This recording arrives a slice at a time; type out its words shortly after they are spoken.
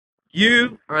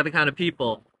You are the kind of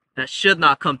people that should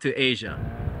not come to Asia.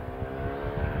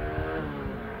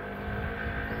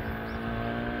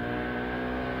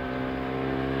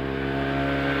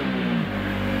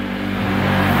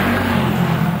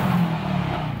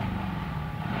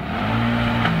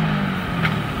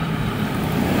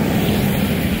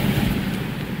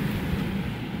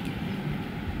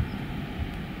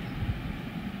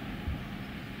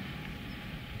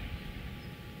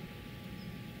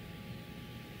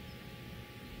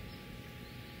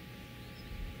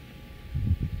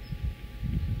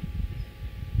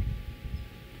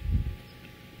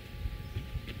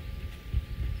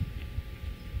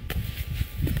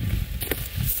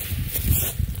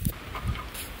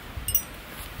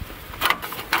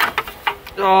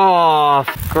 Oh,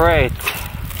 great.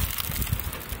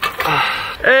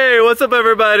 Hey, what's up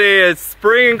everybody? It's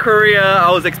spring in Korea. I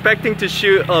was expecting to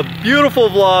shoot a beautiful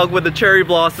vlog with the cherry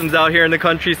blossoms out here in the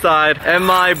countryside, and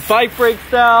my bike breaks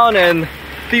down and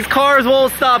these cars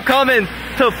won't stop coming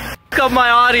to f up my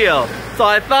audio. So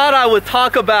I thought I would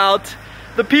talk about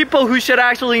the people who should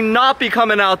actually not be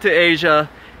coming out to Asia,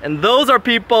 and those are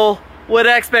people with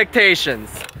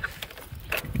expectations.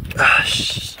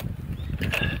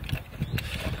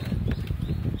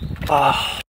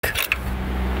 Oh.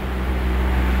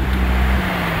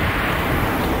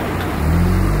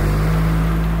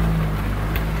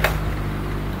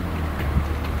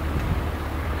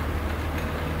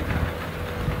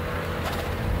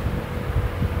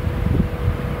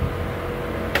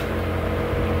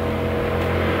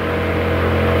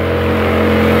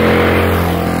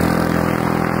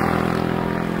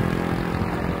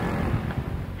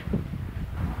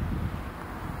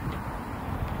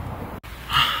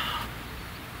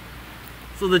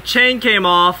 So the chain came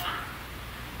off,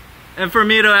 and for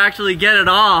me to actually get it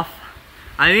off,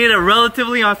 I need it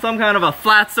relatively on some kind of a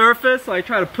flat surface, so I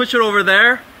try to push it over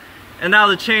there, and now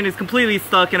the chain is completely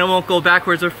stuck and it won't go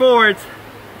backwards or forwards.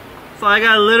 So I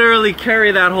gotta literally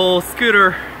carry that whole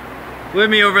scooter with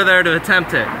me over there to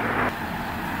attempt it.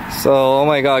 So, oh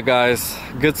my god guys,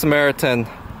 Good Samaritan.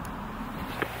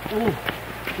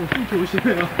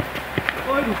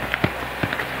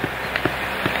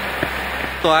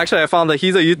 So actually I found that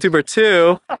he's a YouTuber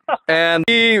too, and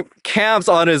he camps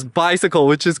on his bicycle,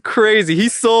 which is crazy.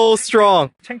 He's so strong.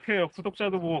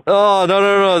 Oh,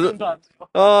 no.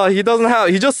 Oh, he doesn't have,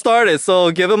 he just started,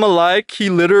 so give him a like. He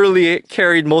literally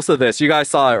carried most of this. You guys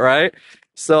saw it, right?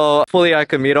 So hopefully I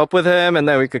could meet up with him and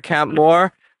then we could camp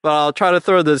more, but I'll try to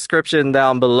throw the description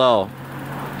down below.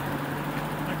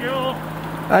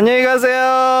 안녕히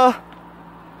가세요.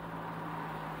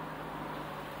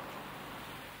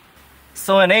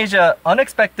 So in Asia,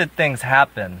 unexpected things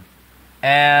happen,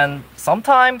 and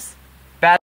sometimes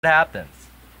bad happens.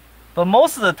 But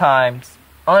most of the times,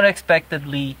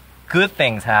 unexpectedly good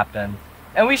things happen,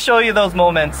 and we show you those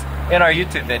moments in our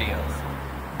YouTube videos.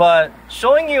 But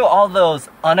showing you all those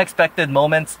unexpected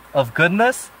moments of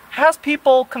goodness has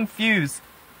people confused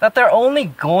that they're only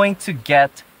going to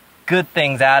get good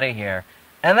things out of here.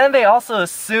 And then they also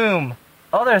assume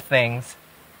other things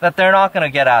that they're not going to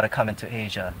get out of coming to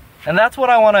Asia. And that's what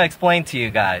I want to explain to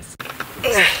you guys.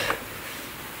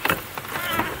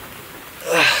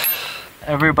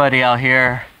 Everybody out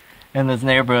here in this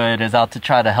neighborhood is out to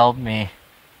try to help me.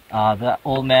 The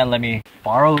old man let me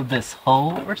borrow this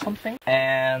hoe or something,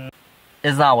 and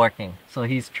it's not working. So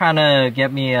he's trying to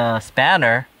get me a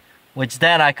spanner, which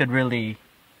then I could really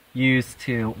use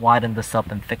to widen this up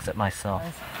and fix it myself.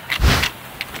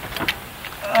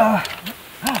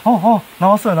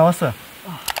 나왔어요.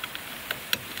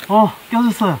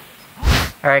 껴졌어요.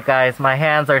 Alright guys, my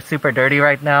hands are super dirty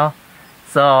right now,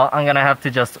 so I'm gonna have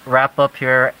to just wrap up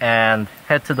here and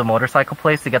head to the motorcycle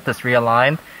place to get this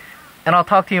realigned, and I'll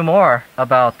talk to you more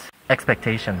about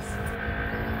expectations.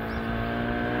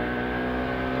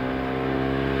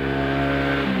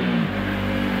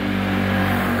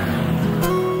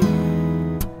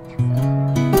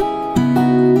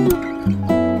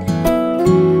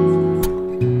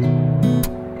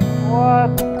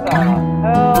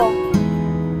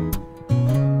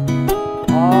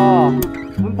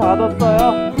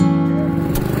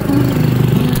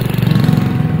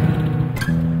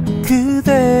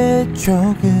 그대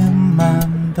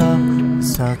조금만 더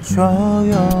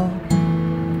써줘요.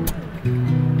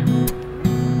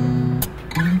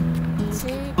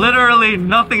 Literally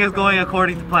nothing is going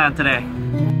according to plan today.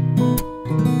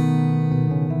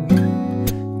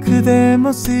 그대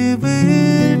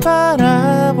모습을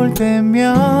바라볼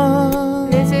때면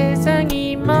내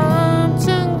세상이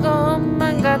멈춘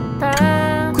것만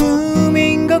같아.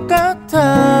 꿈인 것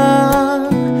같아.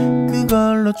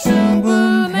 그걸로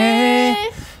충분해.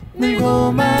 늘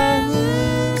고마운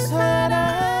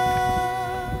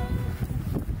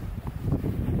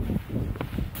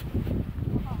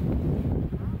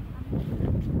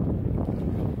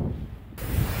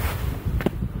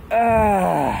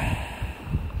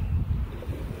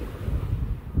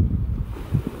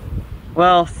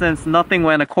Well, since nothing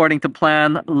went according to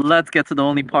plan, let's get to the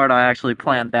only part I actually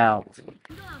planned out.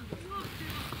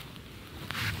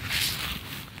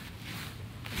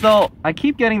 So, I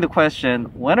keep getting the question,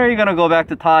 when are you gonna go back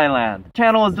to Thailand? The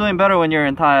channel is doing better when you're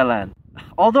in Thailand.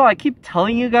 Although I keep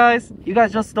telling you guys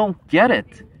just don't get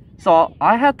it. So,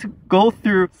 I had to go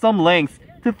through some lengths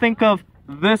to think of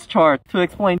this chart to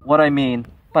explain what I mean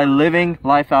by living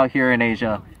life out here in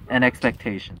Asia and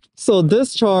expectation. So,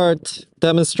 this chart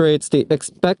demonstrates the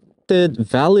expected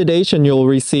validation you'll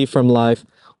receive from life,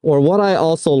 or what I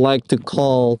also like to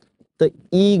call the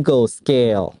ego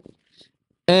scale.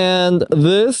 And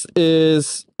this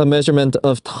is a measurement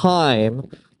of time,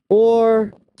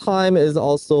 or time is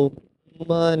also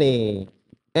money,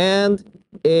 and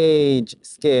age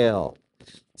scale.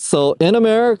 So in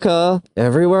America,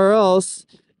 everywhere else,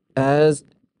 as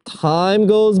time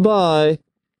goes by,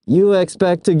 you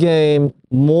expect to gain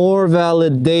more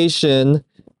validation,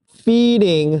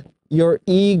 feeding your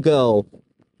ego.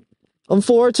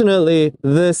 Unfortunately,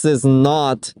 this is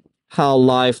not how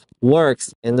life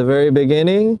works. In the very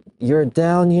beginning, you're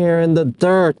down here in the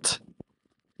dirt.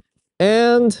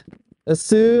 And as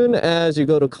soon as you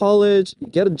go to college, you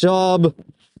get a job,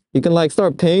 you can like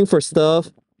start paying for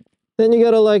stuff, then you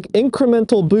get a like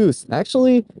incremental boost.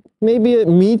 Actually, maybe it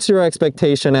meets your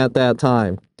expectation at that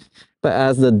time. But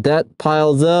as the debt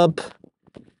piles up,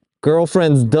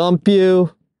 girlfriends dump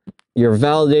you, your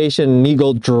validation and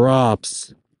ego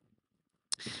drops.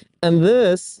 And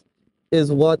this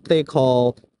is what they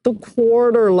call the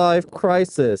quarter life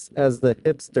crisis, as the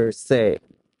hipsters say.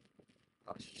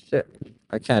 Oh shit,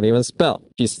 I can't even spell.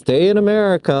 If you stay in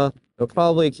America, it'll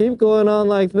probably keep going on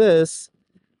like this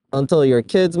until your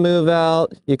kids move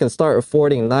out. You can start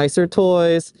affording nicer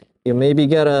toys. You maybe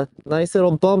get a nice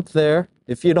little bump there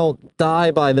if you don't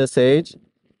die by this age.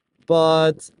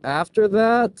 But after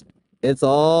that, it's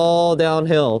all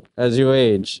downhill as you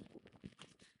age.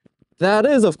 That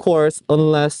is, of course,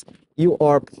 unless you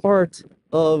are part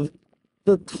of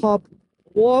the top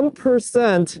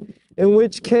 1%, in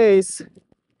which case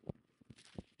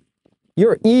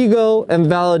your ego and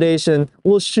validation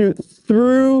will shoot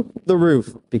through the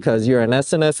roof because you're an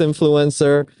SNS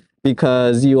influencer,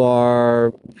 because you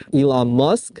are Elon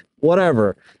Musk,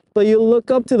 whatever. But you look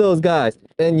up to those guys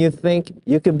and you think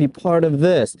you could be part of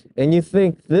this, and you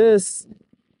think this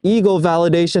ego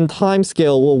validation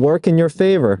timescale will work in your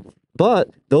favor. But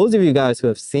those of you guys who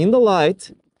have seen the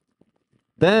light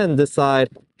then decide,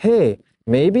 hey,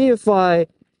 maybe if I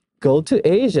go to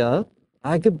Asia,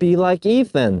 I could be like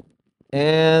Ethan.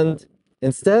 And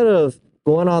instead of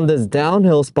going on this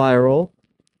downhill spiral,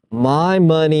 my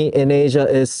money in Asia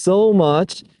is so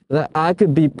much that I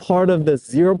could be part of the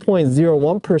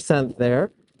 0.01%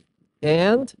 there.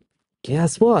 And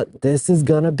guess what? This is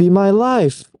gonna be my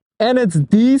life. And it's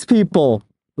these people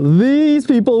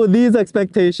with these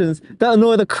expectations that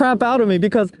annoy the crap out of me,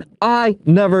 because I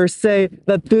never say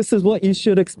that this is what you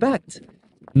should expect.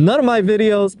 None of my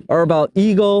videos are about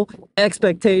ego,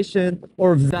 expectation,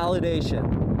 or validation.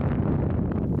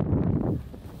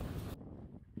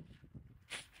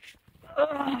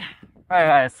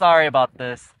 Alright, sorry about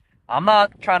this. I'm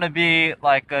not trying to be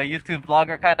like a YouTube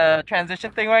vlogger kind of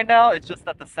transition thing right now. It's just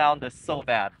that the sound is so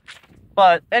bad.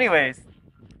 But anyways,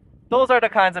 those are the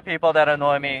kinds of people that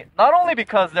annoy me. Not only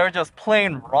because they're just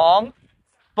plain wrong,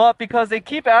 but because they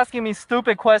keep asking me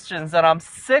stupid questions that I'm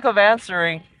sick of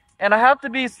answering, and I have to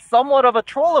be somewhat of a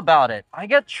troll about it. I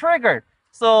get triggered.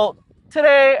 So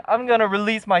today I'm gonna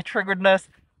release my triggeredness,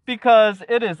 because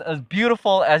it is as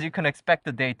beautiful as you can expect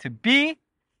the day to be,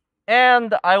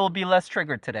 and I will be less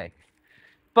triggered today.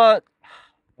 But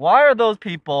why are those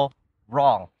people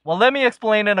wrong? Well, let me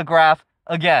explain in a graph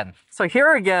again. So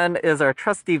here again is our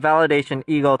trusty validation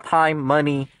ego time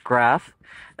money graph.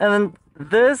 And then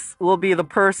this will be the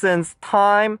person's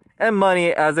time and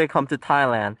money as they come to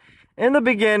Thailand. In the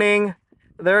beginning,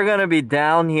 they're gonna be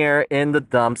down here in the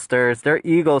dumpsters. Their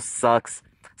ego sucks.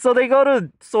 So they go to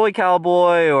Soy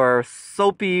Cowboy or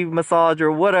Soapy Massage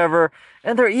or whatever,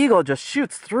 and their ego just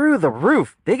shoots through the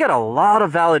roof. They get a lot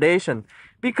of validation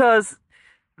because,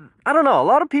 I don't know, a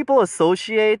lot of people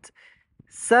associate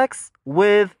sex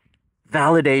with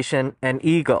validation and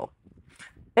ego.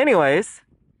 Anyways,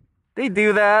 they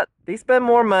do that, they spend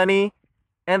more money,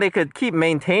 and they could keep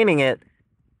maintaining it,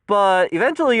 but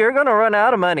eventually you're gonna run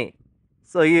out of money.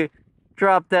 So you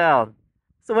drop down.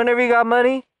 So whenever you got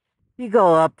money, you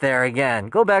go up there again.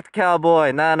 Go back to Cowboy,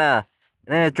 and then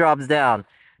it drops down.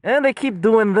 And they keep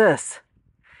doing this.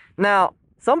 Now,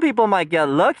 some people might get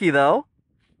lucky though,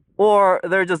 or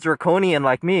they're just draconian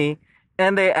like me,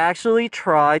 and they actually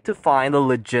try to find a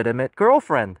legitimate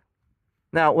girlfriend.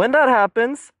 Now, when that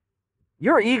happens,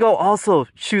 your ego also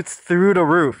shoots through the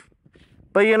roof.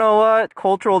 But you know what?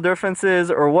 Cultural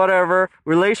differences or whatever,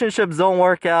 relationships don't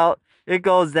work out, it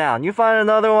goes down. You find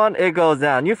another one, it goes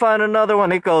down. You find another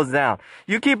one, it goes down.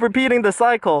 You keep repeating the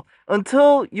cycle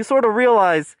until you sort of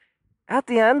realize at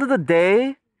the end of the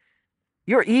day,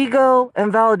 your ego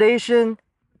and validation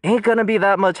ain't gonna be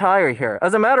that much higher here.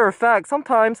 As a matter of fact,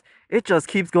 sometimes it just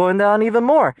keeps going down even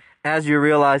more. As you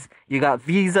realize you got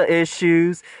visa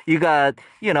issues, you got,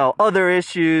 other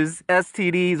issues,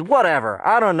 STDs, whatever.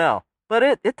 I don't know. But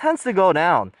it tends to go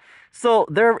down. So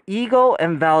their ego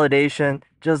and validation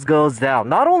just goes down.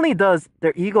 Not only does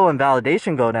their ego and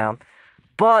validation go down,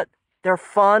 but their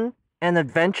fun and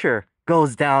adventure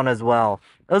goes down as well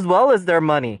as their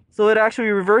money. So it actually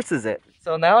reverses it.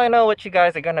 So now I know what you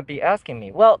guys are going to be asking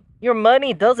me. Well, your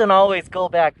money doesn't always go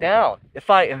back down.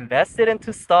 If I invest it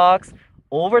into stocks,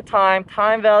 over time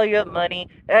value of money,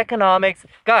 economics.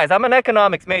 Guys, I'm an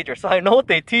economics major, so I know what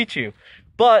they teach you.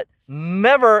 But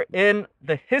never in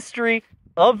the history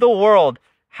of the world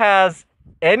has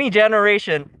any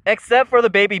generation, except for the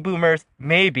baby boomers,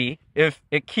 maybe, if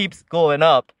it keeps going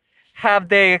up, have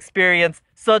they experienced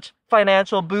such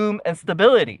financial boom and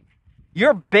stability.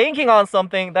 You're banking on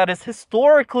something that is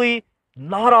historically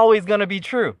not always going to be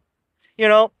true.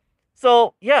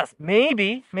 So yes,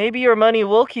 maybe your money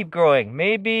will keep growing.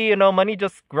 Maybe, money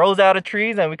just grows out of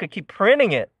trees and we could keep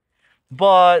printing it.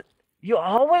 But you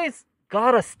always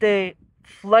gotta stay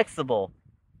flexible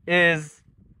is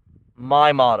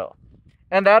my motto.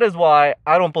 And that is why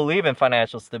I don't believe in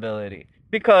financial stability.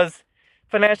 Because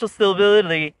financial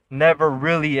stability never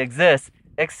really exists,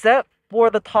 except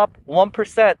for the top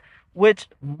 1%, which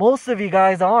most of you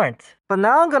guys aren't. But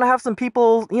now I'm gonna have some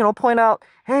people, point out,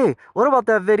 hey, what about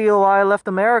that video why I left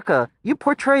America? You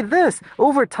portrayed this.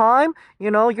 Over time,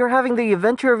 you're having the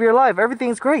adventure of your life.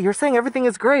 Everything's great. You're saying everything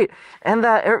is great. And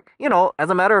that, as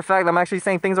a matter of fact, I'm actually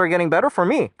saying things are getting better for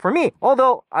me.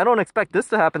 Although I don't expect this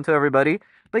to happen to everybody.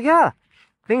 But yeah,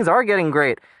 things are getting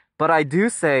great. But I do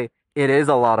say it is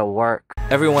a lot of work.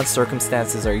 Everyone's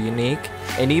circumstances are unique,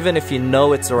 and even if you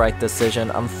know it's the right decision,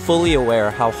 I'm fully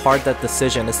aware how hard that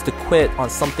decision is to quit on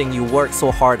something you work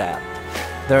so hard at.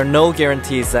 There are no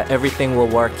guarantees that everything will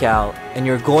work out, and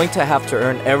you're going to have to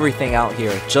earn everything out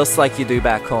here, just like you do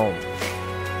back home.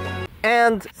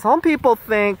 And some people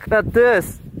think that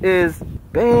this is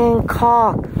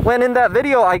Bangkok, when in that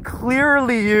video I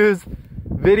clearly use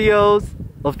videos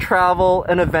of travel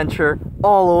and adventure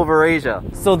all over Asia.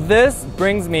 So this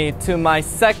brings me to my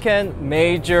second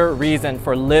major reason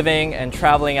for living and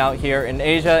traveling out here in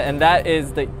Asia, and that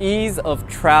is the ease of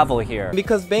travel here.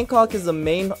 Because Bangkok is the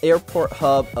main airport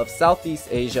hub of Southeast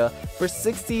Asia, for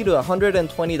 $60 to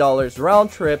 $120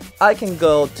 round trip, I can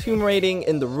go tomb raiding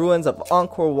in the ruins of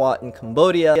Angkor Wat in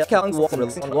Cambodia,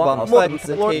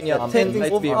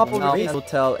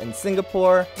 hotel in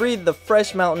Singapore, breathe the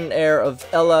fresh mountain air of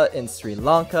Ella in Sri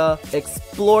Lanka,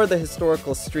 explore the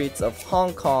historical streets of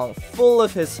Hong Kong full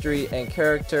of history and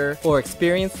character, or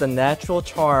experience the natural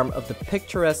charm of the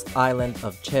picturesque island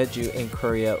of Jeju in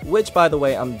Korea, which by the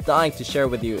way I'm dying to share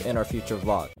with you in our future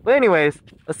vlog. But anyways,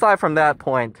 aside from that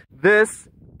point, this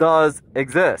does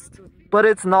exist, but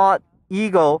it's not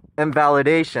ego and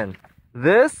validation.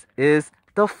 This is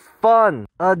the fun,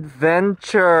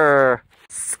 adventure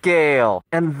scale,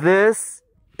 and this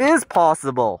is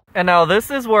possible. And now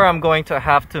this is where I'm going to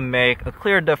have to make a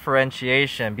clear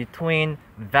differentiation between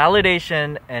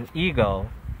validation and ego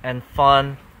and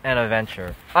fun and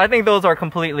adventure. I think those are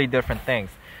completely different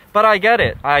things. But I get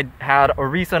it. I had a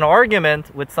recent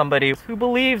argument with somebody who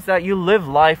believes that you live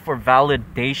life for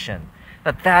validation,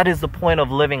 that is the point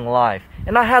of living life.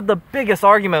 And I had the biggest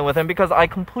argument with him because I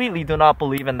completely do not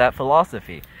believe in that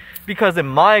philosophy. Because in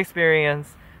my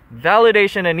experience,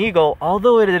 validation and ego,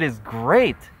 although it is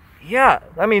great, yeah,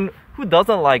 I mean, who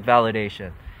doesn't like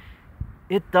validation?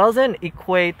 It doesn't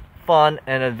equate fun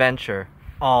and adventure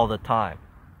all the time.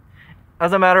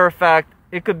 As a matter of fact,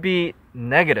 it could be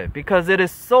negative because it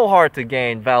is so hard to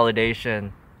gain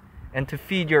validation and to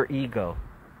feed your ego.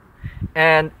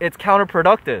 And it's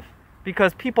counterproductive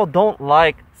because people don't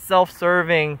like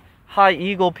self-serving, high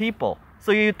ego people.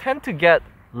 So you tend to get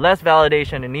less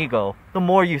validation and ego the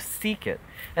more you seek it.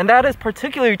 And that is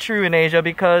particularly true in Asia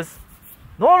because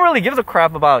no one really gives a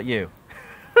crap about you.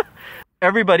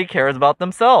 Everybody cares about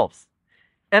themselves.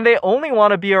 And they only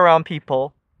want to be around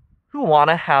people who want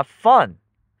to have fun.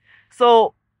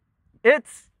 So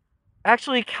it's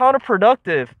actually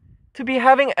counterproductive to be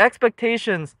having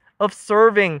expectations of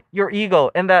serving your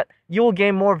ego and that you'll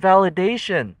gain more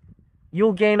validation.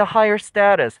 You'll gain a higher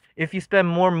status if you spend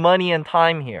more money and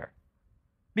time here.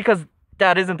 Because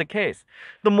that isn't the case.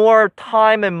 The more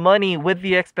time and money with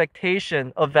the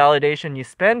expectation of validation you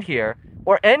spend here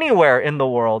or anywhere in the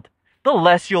world, the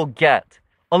less you'll get.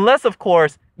 Unless, of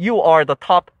course, you are the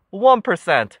top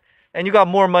 1% and you got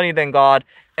more money than God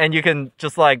and you can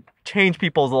just like change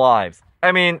people's lives.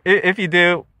 I mean, if you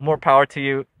do, more power to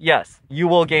you. Yes, you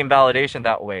will gain validation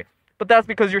that way. But that's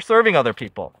because you're serving other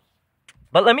people.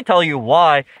 But let me tell you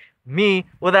why me,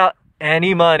 without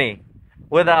any money,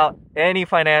 without any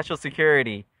financial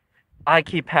security, I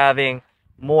keep having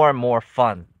more and more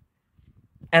fun.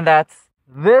 And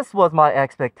this was my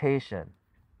expectation.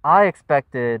 I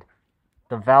expected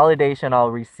the validation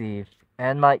I'll receive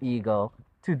and my ego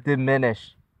to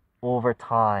diminish over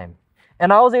time.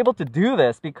 And I was able to do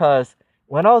this because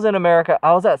when I was in America,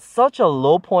 I was at such a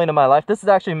low point in my life. This is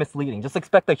actually misleading. Just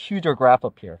expect a huger graph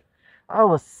up here. I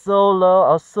was so low.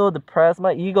 I was so depressed.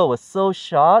 My ego was so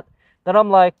shot that I'm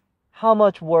like, how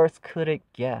much worse could it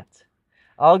get?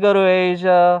 I'll go to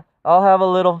Asia. I'll have a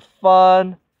little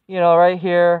fun, right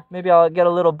here. Maybe I'll get a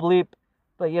little bleep.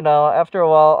 But, after a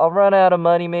while, I'll run out of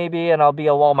money maybe and I'll be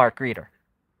a Walmart greeter.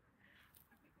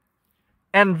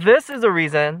 And this is the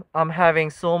reason I'm having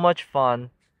so much fun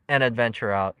and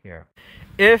adventure out here.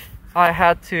 If I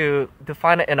had to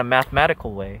define it in a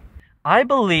mathematical way, I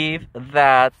believe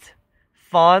that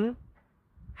fun,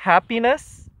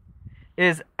 happiness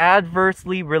is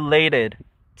adversely related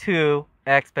to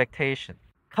expectation.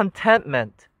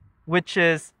 Contentment, which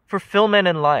is fulfillment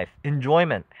in life,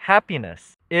 enjoyment,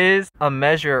 happiness, is a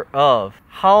measure of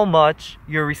how much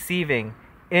you're receiving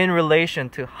in relation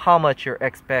to how much you're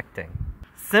expecting.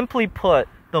 Simply put,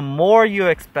 the more you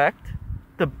expect,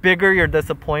 the bigger your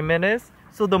disappointment is,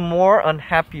 so the more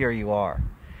unhappier you are.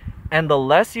 And the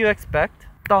less you expect,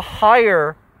 the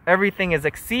higher everything is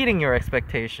exceeding your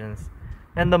expectations,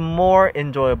 and the more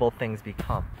enjoyable things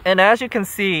become. And as you can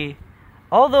see,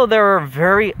 although there are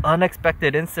very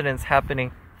unexpected incidents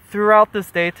happening throughout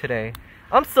this day today,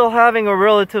 I'm still having a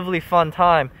relatively fun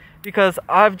time because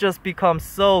I've just become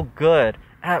so good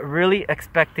at really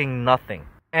expecting nothing.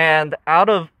 And out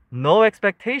of no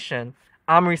expectation,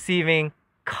 I'm receiving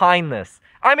kindness.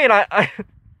 I mean,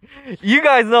 you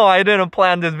guys know I didn't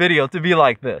plan this video to be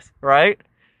like this, right?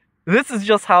 This is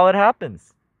just how it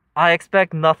happens. I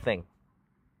expect nothing,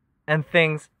 and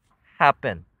things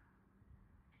happen.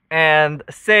 And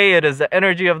say it is the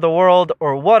energy of the world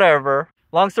or whatever.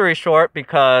 Long story short,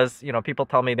 because, people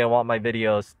tell me they want my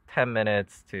videos 10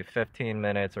 minutes to 15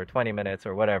 minutes or 20 minutes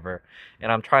or whatever.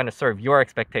 And I'm trying to serve your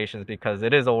expectations because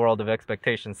it is a world of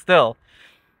expectations still.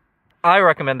 I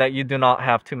recommend that you do not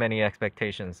have too many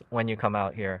expectations when you come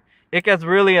out here. It gets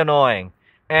really annoying.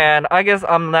 And I guess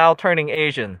I'm now turning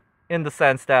Asian in the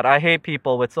sense that I hate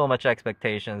people with so much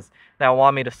expectations that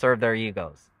want me to serve their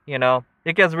egos.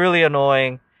 It gets really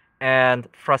annoying and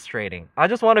frustrating. I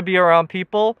just want to be around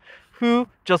people who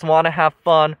just want to have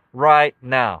fun right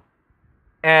now.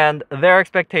 And their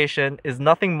expectation is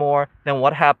nothing more than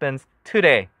what happens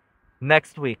today,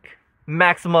 next week,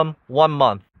 maximum 1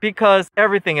 month, because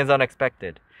everything is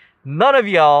unexpected. None of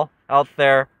y'all out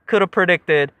there could have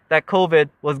predicted that COVID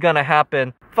was gonna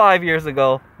happen 5 years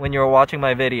ago when you were watching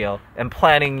my video and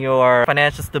planning your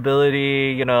financial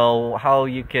stability, how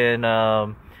you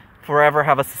can forever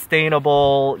have a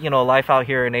sustainable, life out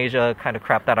here in Asia, kind of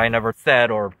crap that I never said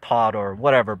or taught or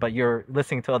whatever, but you're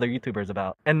listening to other YouTubers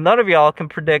about. And none of y'all can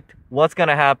predict what's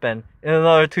gonna happen in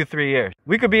another 2-3 years.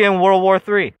 We could be in World War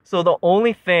III. So the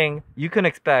only thing you can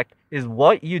expect is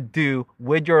what you do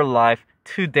with your life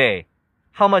today.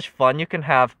 How much fun you can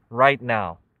have right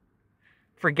now.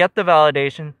 Forget the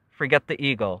validation, forget the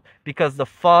ego, because the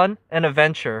fun and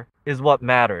adventure is what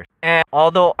matters. And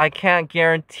although I can't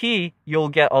guarantee you'll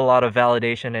get a lot of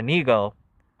validation and ego,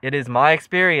 it is my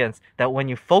experience that when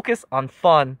you focus on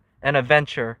fun and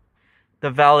adventure, the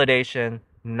validation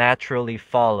naturally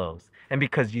follows. And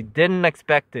because you didn't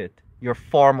expect it, you're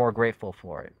far more grateful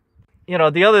for it.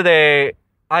 The other day,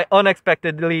 I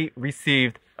unexpectedly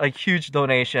received a huge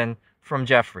donation from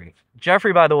Jeffrey.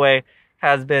 Jeffrey, by the way,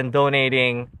 has been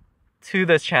donating to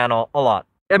this channel a lot.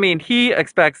 I mean, he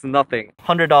expects nothing.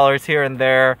 $100 here and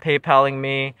there, PayPaling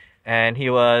me, and he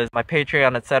was my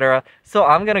Patreon, etc. So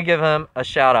I'm gonna give him a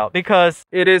shout out because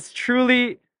it is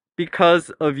truly because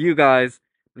of you guys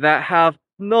that have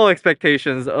no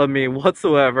expectations of me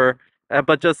whatsoever,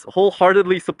 but just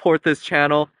wholeheartedly support this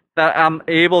channel that I'm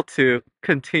able to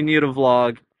continue to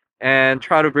vlog and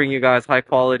try to bring you guys high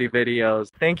quality videos.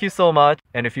 Thank you so much.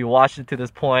 And if you watched it to this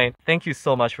point, thank you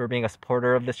so much for being a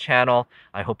supporter of this channel.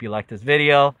 I hope you liked this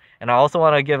video. And I also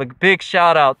want to give a big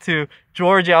shout out to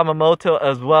George Yamamoto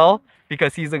as well,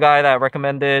 because he's the guy that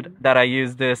recommended that I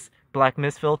use this black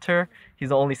mist filter. He's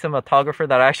the only cinematographer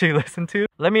that I actually listen to.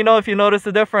 Let me know if you notice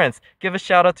the difference. Give a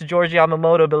shout out to George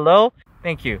Yamamoto below.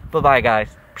 Thank you. Bye bye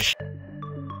guys.